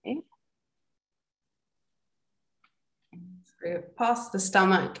 Okay. Through past the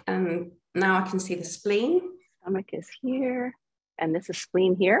stomach, and now I can see the spleen. Stomach is here, and this is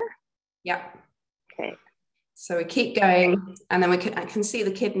spleen here. Yep. Okay. So we keep going, and then I can see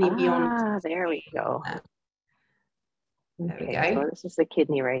the kidney beyond. Ah, there we go. There we go. So this is the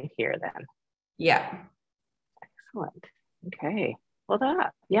kidney right here then. Yeah. Excellent. Okay. Well,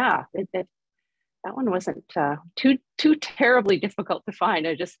 that one wasn't too terribly difficult to find.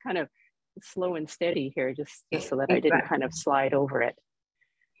 I just kind of slow and steady here, just so that I didn't kind of slide over it.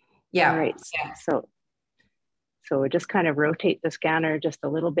 Yeah. All right. Yeah. So we just kind of rotate the scanner just a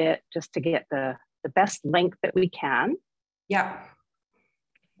little bit, just to get the best length that we can. Yeah.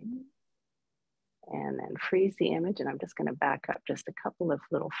 And then freeze the image, and I'm just going to back up just a couple of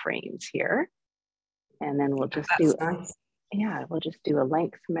little frames here, and then we'll just we'll just do a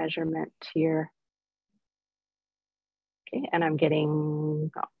length measurement here. Okay, and I'm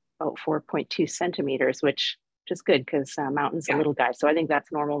getting about 4.2 centimeters, which is good because Mountain's a little guy, so I think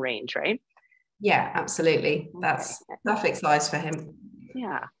that's normal range, right? Yeah, absolutely. That's perfect size for him.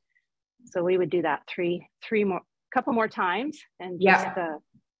 Yeah. So we would do that couple more times, and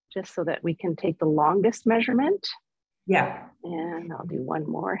just so that we can take the longest measurement. Yeah. And I'll do one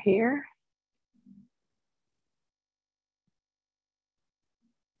more here.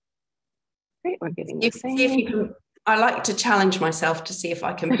 Great, we're getting the same. See if you can, I like to challenge myself to see if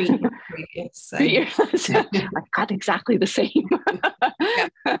I can beat my previous. So. Yes, I've got exactly the same. Yeah.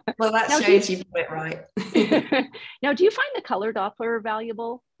 Well, that shows you've got it right. Now, do you find the color Doppler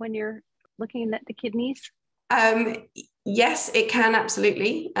valuable when you're looking at the kidneys? Yes, it can,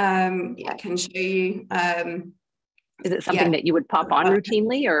 absolutely. It can show you. Is it something that you would pop on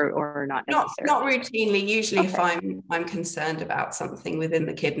routinely or not necessarily? Not routinely, usually if I'm concerned about something within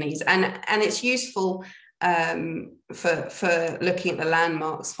the kidneys. And it's useful for looking at the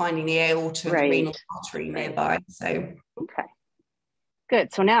landmarks, finding the aorta and the renal artery nearby. So okay.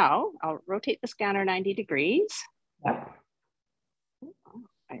 Good. So now I'll rotate the scanner 90 degrees. Yep.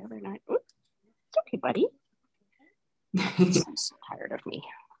 My other 9. Oops. It's okay, buddy. I'm so tired of me.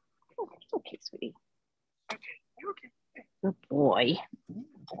 Oh, it's okay, sweetie. Okay, you're okay. Good boy.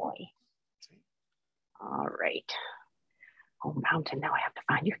 Good boy. All right. Oh, Mountain, now I have to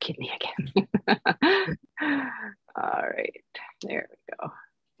find your kidney again. All right, there we go.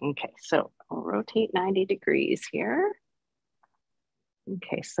 Okay, so I'll rotate 90 degrees here.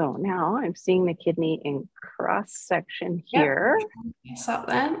 Okay, so now I'm seeing the kidney in cross section here. It's up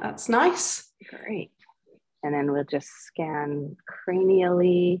there, that's nice. Great. And then we'll just scan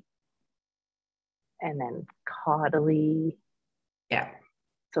cranially and then caudally. Yeah.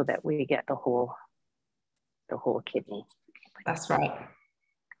 So that we get the whole kidney. That's right.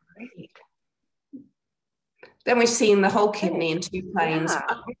 Great. Then we've seen the whole kidney in 2 planes,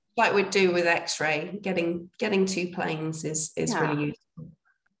 like we'd do with X-ray. Getting 2 planes is really useful.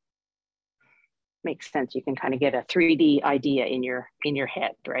 Makes sense. You can kind of get a 3D idea in your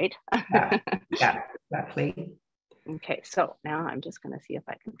head, right? Yeah. Exactly. Okay, so now I'm just going to see if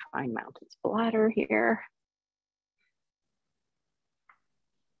I can find Mountain's bladder here.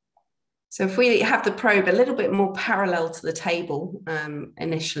 So if we have the probe a little bit more parallel to the table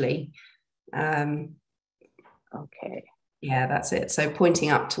initially. Okay. Yeah, that's it. So pointing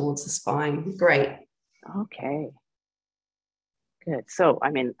up towards the spine. Great. Okay. Good. So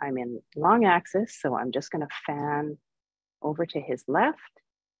I'm in long axis, so I'm just going to fan over to his left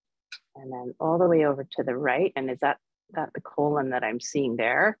and then all the way over to the right. And is that the colon that I'm seeing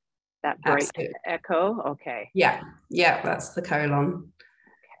there? That bright Absolutely. echo? Okay. Yeah, that's the colon. Okay.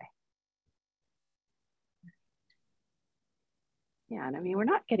 Yeah, and I mean, we're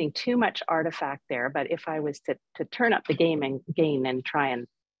not getting too much artifact there, but if I was to turn up the gain and try and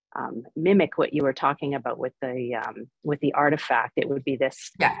mimic what you were talking about with the artifact, it would be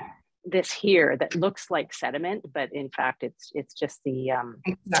this here that looks like sediment, but in fact it's just the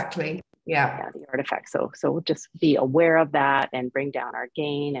exactly the artifact. So we'll just be aware of that and bring down our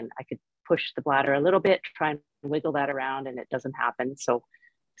gain, and I could push the bladder a little bit, try and wiggle that around, and it doesn't happen. So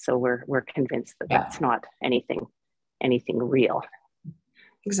we're convinced that that's not anything real.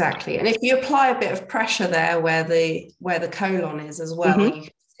 Exactly. And if you apply a bit of pressure there where the colon is as well, you can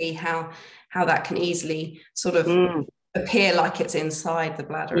see how that can easily sort of appear like it's inside the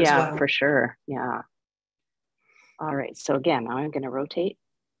bladder as well. Yeah, for sure. Yeah. All right. So again, now I'm going to rotate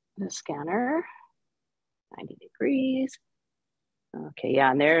the scanner 90 degrees. Okay.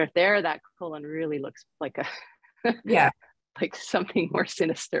 Yeah. And there that colon really looks like like something more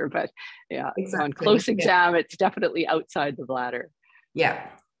sinister, but yeah, exactly. On close exam, it's definitely outside the bladder. Yeah.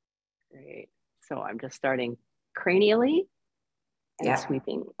 Great. So I'm just starting cranially and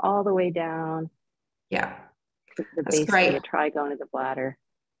sweeping all the way down. Yeah. To the base of the trigone of the bladder.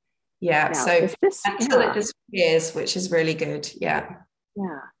 Yeah. Now, so until it disappears, which is really good. Yeah.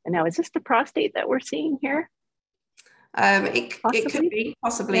 Yeah. And now, is this the prostate that we're seeing here? It could be,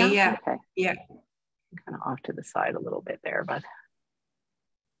 possibly. Yeah. Okay. Yeah. Kind of off to the side a little bit there, but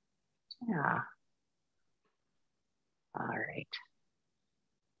yeah. All right.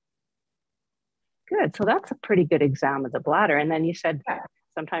 Good. So that's a pretty good exam of the bladder. And then you said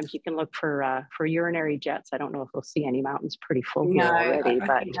sometimes you can look for urinary jets. I don't know if we'll see any. Mountain's pretty full here already,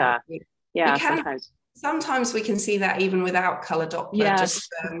 but sometimes we can see that even without color Doppler. Yes.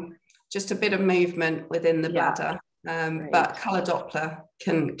 Just a bit of movement within the bladder. But color Doppler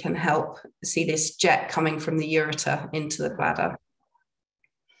can help see this jet coming from the ureter into the bladder.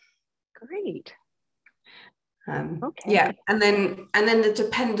 Great. Okay. Yeah, and then the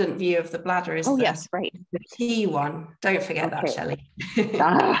dependent view of the bladder is the key one. Don't forget that, Shelley.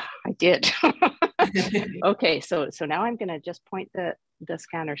 I did. Okay, so now I'm going to just point the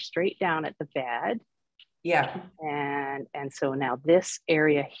scanner straight down at the bed. Yeah. And so now this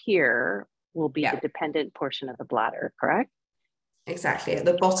area here will be the dependent portion of the bladder, correct? Exactly, at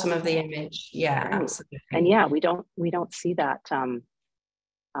the bottom of the image. Yeah, right. Absolutely. And yeah, we don't see that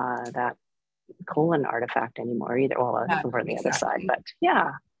that colon artifact anymore either. Well, over on the other side, but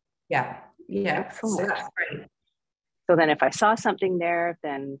yeah. Excellent. So that's great. So then if I saw something there,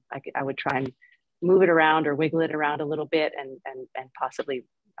 then I would try and move it around or wiggle it around a little bit and possibly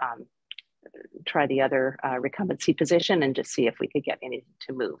try the other recumbency position and just see if we could get anything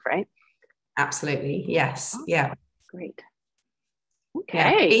to move, right? Absolutely. Yes. Oh, yeah. Great.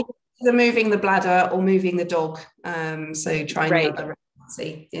 Okay. Yeah. Either moving the bladder or moving the dog. So trying the other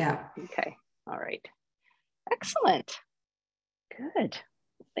recumbency. Yeah. Okay. All right. Excellent. Good.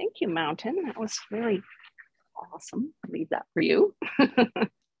 Thank you, Mountain. That was really awesome. I'll leave that for you.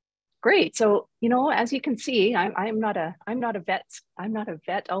 Great. So, as you can see, I'm not a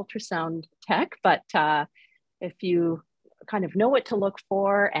vet ultrasound tech, but if you kind of know what to look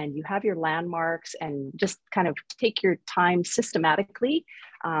for and you have your landmarks and just kind of take your time systematically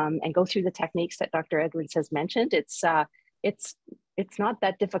and go through the techniques that Dr. Edwards has mentioned, it's not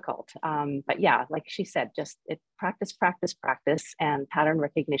that difficult. But yeah, like she said, just practice, and pattern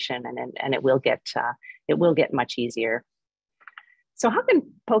recognition, and it will get much easier. So how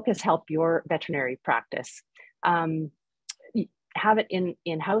can POCUS help your veterinary practice? Have it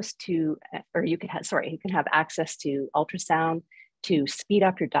in-house or you can have access to ultrasound to speed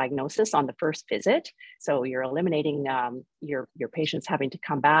up your diagnosis on the first visit. So you're eliminating your patients having to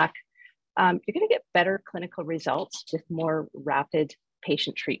come back. You're going to get better clinical results with more rapid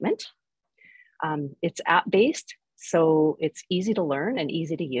patient treatment. It's app-based, so it's easy to learn and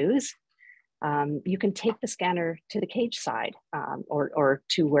easy to use. You can take the scanner to the cage side or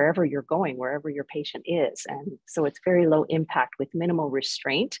to wherever you're going, wherever your patient is. And so it's very low impact with minimal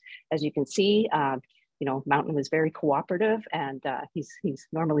restraint. As you can see, Mountain was very cooperative, and he's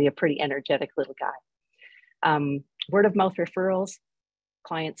normally a pretty energetic little guy. Word of mouth referrals,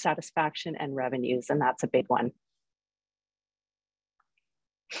 client satisfaction, and revenues, and that's a big one.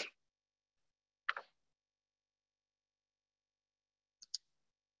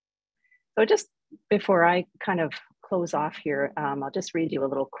 So just before I kind of close off here, I'll just read you a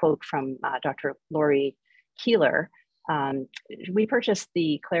little quote from Dr. Lori Keeler. We purchased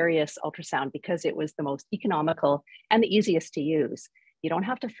the Clarius ultrasound because it was the most economical and the easiest to use. You don't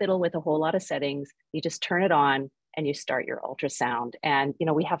have to fiddle with a whole lot of settings. You just turn it on and you start your ultrasound. And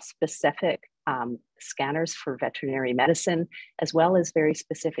we have specific scanners for veterinary medicine, as well as very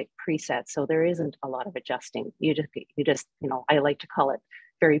specific presets. So there isn't a lot of adjusting. You just I like to call it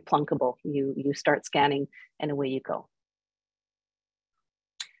very plunkable. You start scanning and away you go.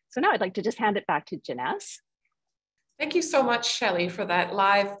 So now I'd like to just hand it back to Janess. Thank you so much, Shelley, for that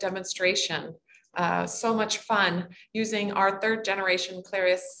live demonstration. So much fun using our 3rd generation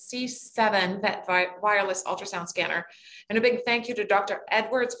Clarius C7 vet wireless ultrasound scanner. And a big thank you to Dr.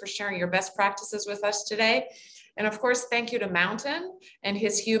 Edwards for sharing your best practices with us today. And of course, thank you to Mountain and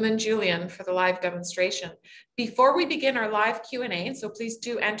his human Julian for the live demonstration. Before we begin our live Q&A, so please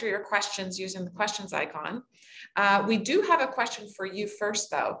do enter your questions using the questions icon. We do have a question for you first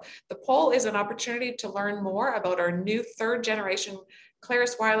though. The poll is an opportunity to learn more about our new 3rd generation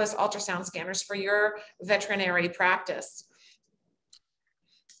Clarius wireless ultrasound scanners for your veterinary practice.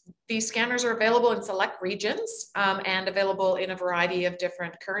 These scanners are available in select regions and available in a variety of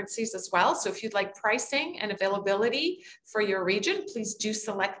different currencies as well. So if you'd like pricing and availability for your region, please do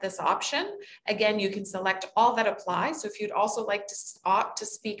select this option. Again, you can select all that apply. So if you'd also like to opt to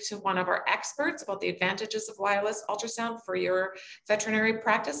speak to one of our experts about the advantages of wireless ultrasound for your veterinary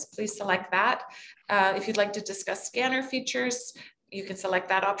practice, please select that. If you'd like to discuss scanner features, you can select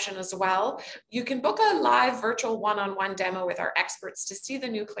that option as well. You can book a live virtual one-on-one demo with our experts to see the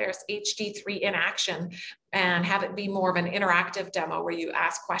new Clarius HD3 in action and have it be more of an interactive demo where you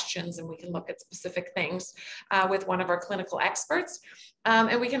ask questions and we can look at specific things with one of our clinical experts.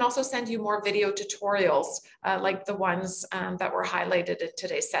 And we can also send you more video tutorials like the ones that were highlighted in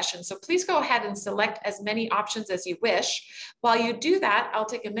today's session. So please go ahead and select as many options as you wish. While you do that, I'll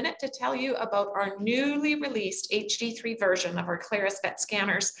take a minute to tell you about our newly released HD3 version of our Clarius Vet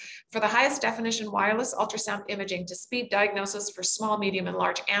scanners for the highest definition wireless ultrasound imaging to speed diagnosis for small, medium, and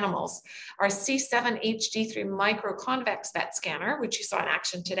large animals. Our C7 HD3 micro convex vet scanner, which you saw in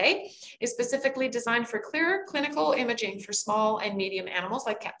action today, is specifically designed for clearer clinical imaging for small and medium animals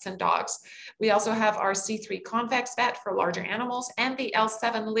like cats and dogs. We also have our C3 convex vet for larger animals and the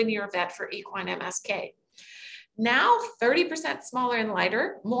L7 linear vet for equine MSK. Now 30% smaller and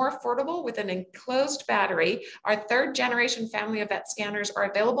lighter, more affordable with an enclosed battery, our 3rd generation family of vet scanners are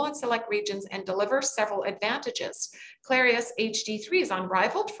available in select regions and deliver several advantages. Clarius HD3 is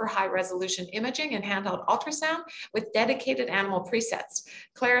unrivaled for high resolution imaging and handheld ultrasound with dedicated animal presets.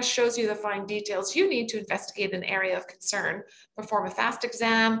 Clarius shows you the fine details you need to investigate an area of concern, perform a fast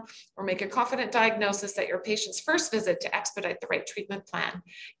exam, or make a confident diagnosis at your patient's first visit to expedite the right treatment plan.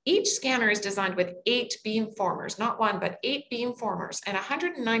 Each scanner is designed with 8 beamformers, not 1, but 8 beamformers and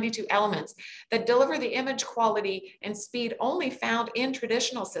 192 elements that deliver the image quality and speed only found in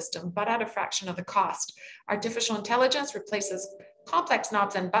traditional systems, but at a fraction of the cost. Artificial intelligence replaces complex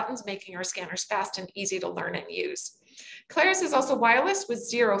knobs and buttons, making our scanners fast and easy to learn and use. Clarius is also wireless with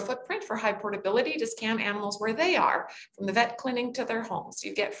 0 footprint for high portability to scan animals where they are, from the vet clinic to their homes.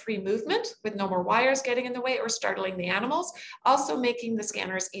 You get free movement with no more wires getting in the way or startling the animals, also making the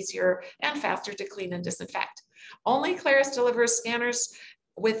scanners easier and faster to clean and disinfect. Only Clarius delivers scanners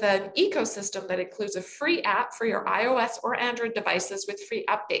with an ecosystem that includes a free app for your iOS or Android devices with free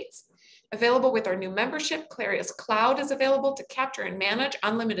updates. Available with our new membership, Clarius Cloud is available to capture and manage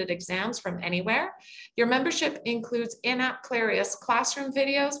unlimited exams from anywhere. Your membership includes in-app Clarius classroom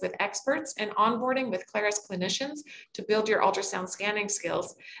videos with experts and onboarding with Clarius clinicians to build your ultrasound scanning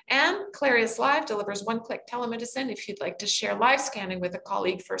skills. And Clarius Live delivers one-click telemedicine if you'd like to share live scanning with a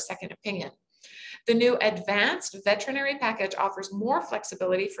colleague for a second opinion. The new advanced veterinary package offers more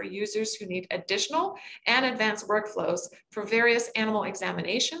flexibility for users who need additional and advanced workflows for various animal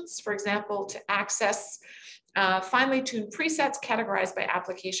examinations, for example, to access finely tuned presets categorized by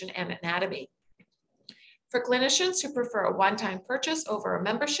application and anatomy. For clinicians who prefer a one-time purchase over a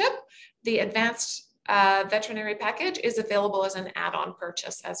membership, the advanced veterinary package is available as an add-on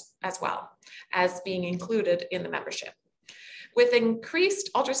purchase as well as being included in the membership. With increased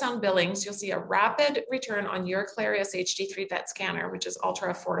ultrasound billings, you'll see a rapid return on your Clarius HD3 vet scanner, which is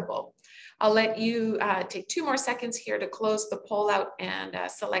ultra affordable. I'll let you take 2 more seconds here to close the poll out and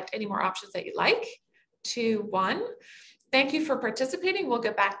select any more options that you like. 2, 1. Thank you for participating. We'll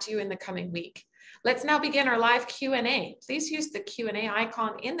get back to you in the coming week. Let's now begin our live Q&A. Please use the Q&A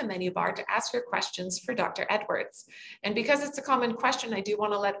icon in the menu bar to ask your questions for Dr. Edwards. And because it's a common question, I do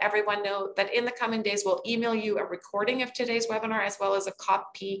want to let everyone know that in the coming days, we'll email you a recording of today's webinar, as well as a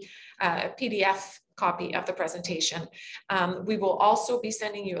PDF copy of the presentation. We will also be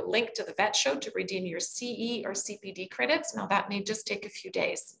sending you a link to the Vet Show to redeem your CE or CPD credits. Now that may just take a few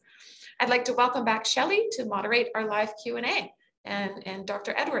days. I'd like to welcome back Shelley to moderate our live Q&A, and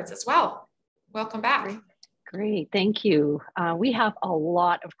Dr. Edwards as well. Welcome back. Great, thank you. We have a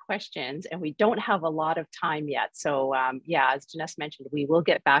lot of questions and we don't have a lot of time yet. So yeah, as Janesse mentioned, we will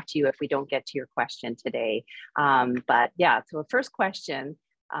get back to you if we don't get to your question today. But yeah, so the first question,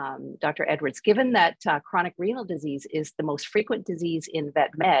 Dr. Edwards, given that chronic renal disease is the most frequent disease in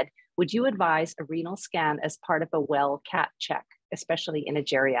vet med, would you advise a renal scan as part of a well cat check, especially in a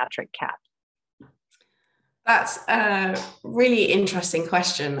geriatric cat? That's a really interesting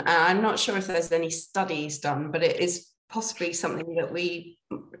question. I'm not sure if there's any studies done, but it is possibly something that we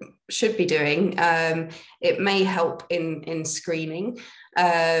should be doing. It may help in screening,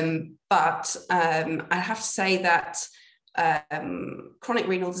 but I have to say that chronic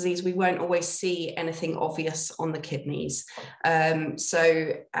renal disease, we won't always see anything obvious on the kidneys. It's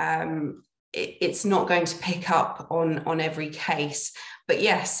not going to pick up on every case. But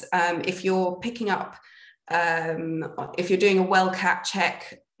yes, if you're picking up if you're doing a well cat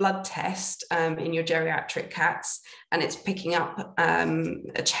check blood test in your geriatric cats and it's picking up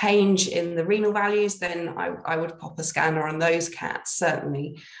a change in the renal values, then I would pop a scanner on those cats,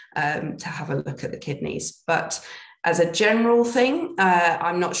 certainly, to have a look at the kidneys. But as a general thing,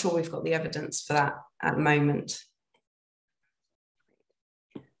 I'm not sure we've got the evidence for that at the moment.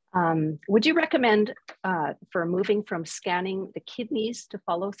 Would you recommend for moving from scanning the kidneys to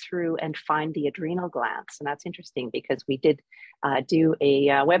follow through and find the adrenal glands? And that's interesting because we did do a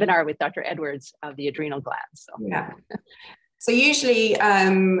webinar with Dr. Edwards of the adrenal glands. So. Yeah. So usually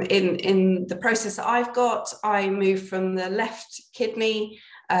in the process that I've got, I move from the left kidney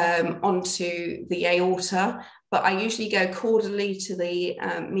onto the aorta, but I usually go caudally to the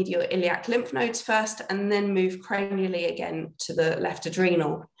medial iliac lymph nodes first and then move cranially again to the left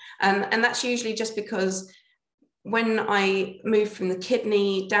adrenal. And that's usually just because when I move from the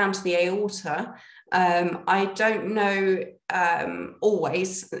kidney down to the aorta, I don't know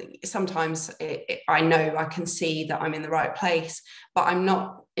always. Sometimes I know, I can see that I'm in the right place, but I'm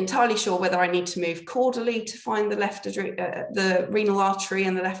not entirely sure whether I need to move caudally to find the the renal artery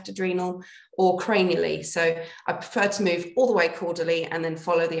and the left adrenal, or cranially. So I prefer to move all the way caudally and then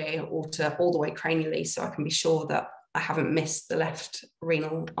follow the aorta all the way cranially, so I can be sure that I haven't missed the left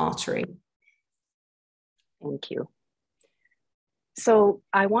renal artery. Thank you. So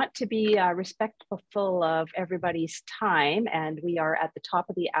I want to be respectful of everybody's time, and we are at the top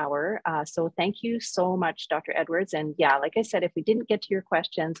of the hour. So thank you so much, Dr. Edwards. And yeah, like I said, if we didn't get to your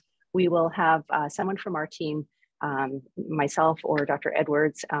questions, we will have someone from our team, myself or Dr.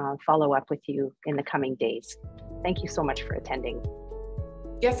 Edwards, follow up with you in the coming days. Thank you so much for attending.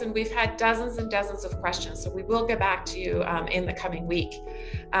 Yes, and we've had dozens and dozens of questions, so we will get back to you in the coming week.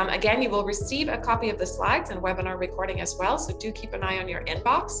 Again, you will receive a copy of the slides and webinar recording as well, so do keep an eye on your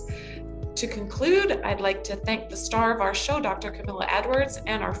inbox. To conclude, I'd like to thank the star of our show, Dr. Camilla Edwards,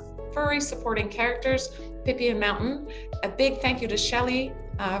 and our furry supporting characters, Pippi and Mountain. A big thank you to Shelley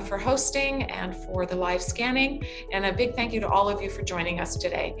for hosting and for the live scanning, and a big thank you to all of you for joining us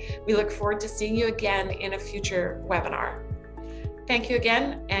today. We look forward to seeing you again in a future webinar. Thank you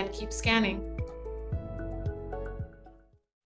again, and keep scanning.